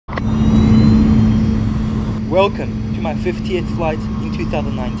Welcome to my 50th flight in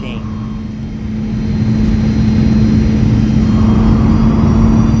 2019.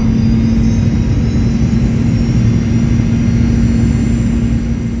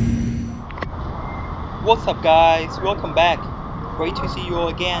 What's up guys, welcome back. Great to see you all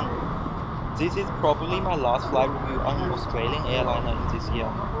again. This is probably my last flight review on an Australian airliner in this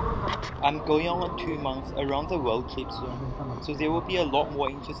year. I'm going on a 2-month around the world trip soon, so there will be a lot more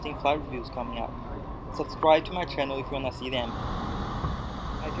interesting flight reviews coming up. Subscribe to my channel if you wanna see them.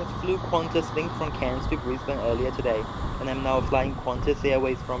 I just flew Qantas Link from Cairns to Brisbane earlier today, and I'm now flying Qantas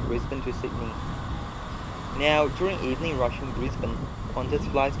Airways from Brisbane to Sydney. Now, during evening rush in Brisbane, Qantas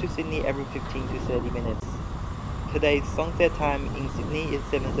flies to Sydney every 15 to 30 minutes. Today's sunset time in Sydney is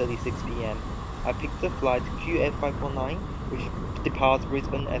 7:36 PM. I picked the flight QF549, which departs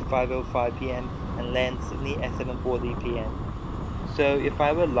Brisbane at 5:05 PM and lands Sydney at 7:40 PM. So if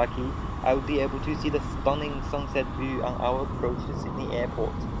I were lucky, I would be able to see the stunning sunset view on our approach to Sydney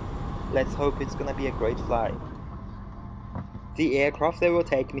Airport. Let's hope it's gonna be a great flight. The aircraft that will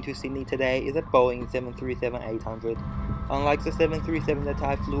take me to Sydney today is a Boeing 737-800. Unlike the 737 that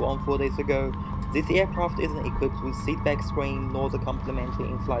I flew on 4 days ago, this aircraft isn't equipped with seatback screen nor the complimentary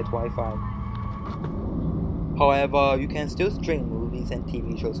in-flight Wi-Fi. However, you can still stream movies and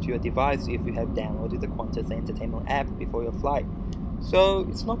TV shows to your device if you have downloaded the Qantas Entertainment app before your flight, so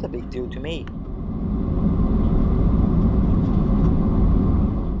it's not a big deal to me.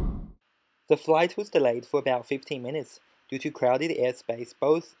 The flight was delayed for about 15 minutes due to crowded airspace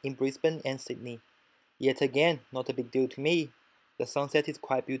both in Brisbane and Sydney. Yet again, not a big deal to me. The sunset is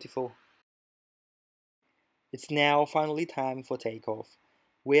quite beautiful. It's now finally time for takeoff.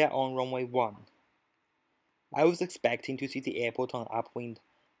 We are on runway 1. I was expecting to see the airport on upwind.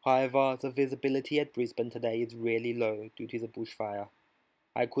 However, the visibility at Brisbane today is really low due to the bushfire.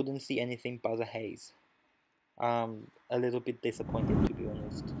 I couldn't see anything but the haze. A little bit disappointed, to be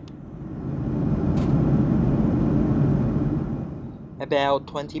honest. About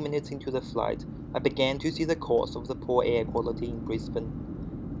 20 minutes into the flight, I began to see the cause of the poor air quality in Brisbane.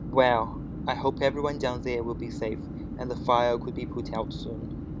 Wow, I hope everyone down there will be safe and the fire could be put out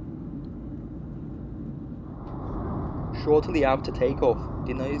soon. Shortly after takeoff,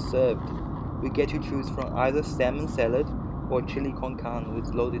 dinner is served. We get to choose from either salmon salad or chili con carne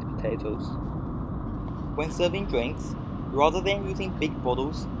with loaded potatoes. When serving drinks, rather than using big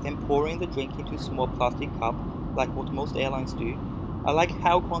bottles and pouring the drink into a small plastic cup like what most airlines do, I like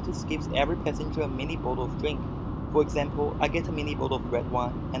how Qantas gives every passenger a mini bottle of drink. For example, I get a mini bottle of red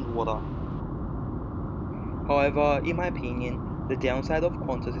wine and water. However, in my opinion, the downside of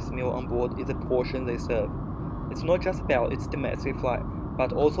Qantas' meal on board is the portion they serve. It's not just about its domestic flight,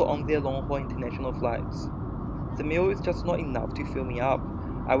 but also on their long-haul international flights. The meal is just not enough to fill me up.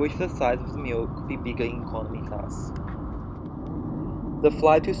 I wish the size of the meal could be bigger in economy class. The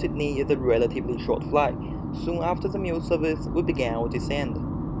flight to Sydney is a relatively short flight. Soon after the meal service, we began our descent.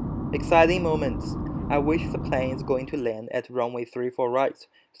 Exciting moments. I wish the plane is going to land at runway 34 right,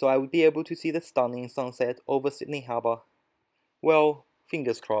 so I would be able to see the stunning sunset over Sydney Harbour. Well,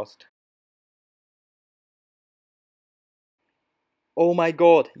 fingers crossed. Oh my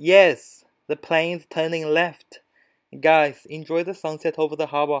god, yes! The plane's turning left! Guys, enjoy the sunset over the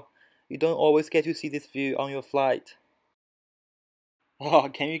harbour. You don't always get to see this view on your flight. Oh,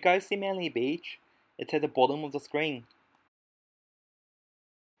 can you guys see Manly Beach? It's at the bottom of the screen.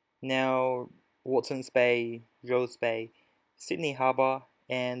 Now, Watson's Bay, Rose Bay, Sydney Harbour,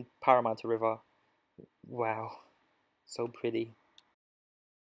 and Parramatta River. Wow, so pretty.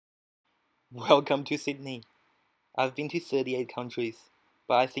 Welcome to Sydney. I've been to 38 countries,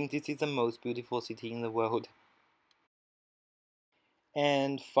 but I think this is the most beautiful city in the world.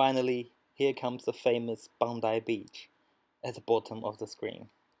 And finally, here comes the famous Bondi Beach at the bottom of the screen.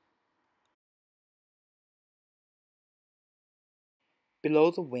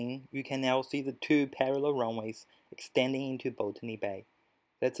 Below the wing, you can now see the 2 parallel runways extending into Botany Bay.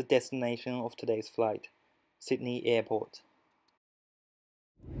 That's the destination of today's flight, Sydney Airport.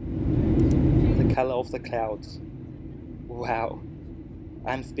 The color of the clouds. Wow,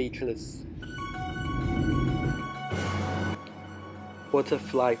 I'm speechless. What a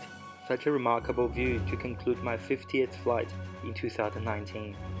flight, such a remarkable view to conclude my 50th flight in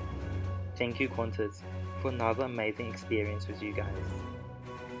 2019. Thank you Qantas for another amazing experience with you guys.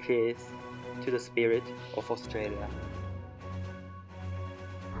 Cheers to the spirit of Australia.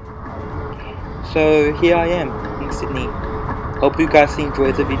 So here I am in Sydney. Hope you guys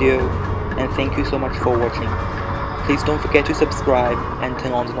enjoyed the video and thank you so much for watching. Please don't forget to subscribe and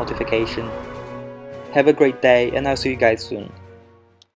turn on the notification. Have a great day and I'll see you guys soon.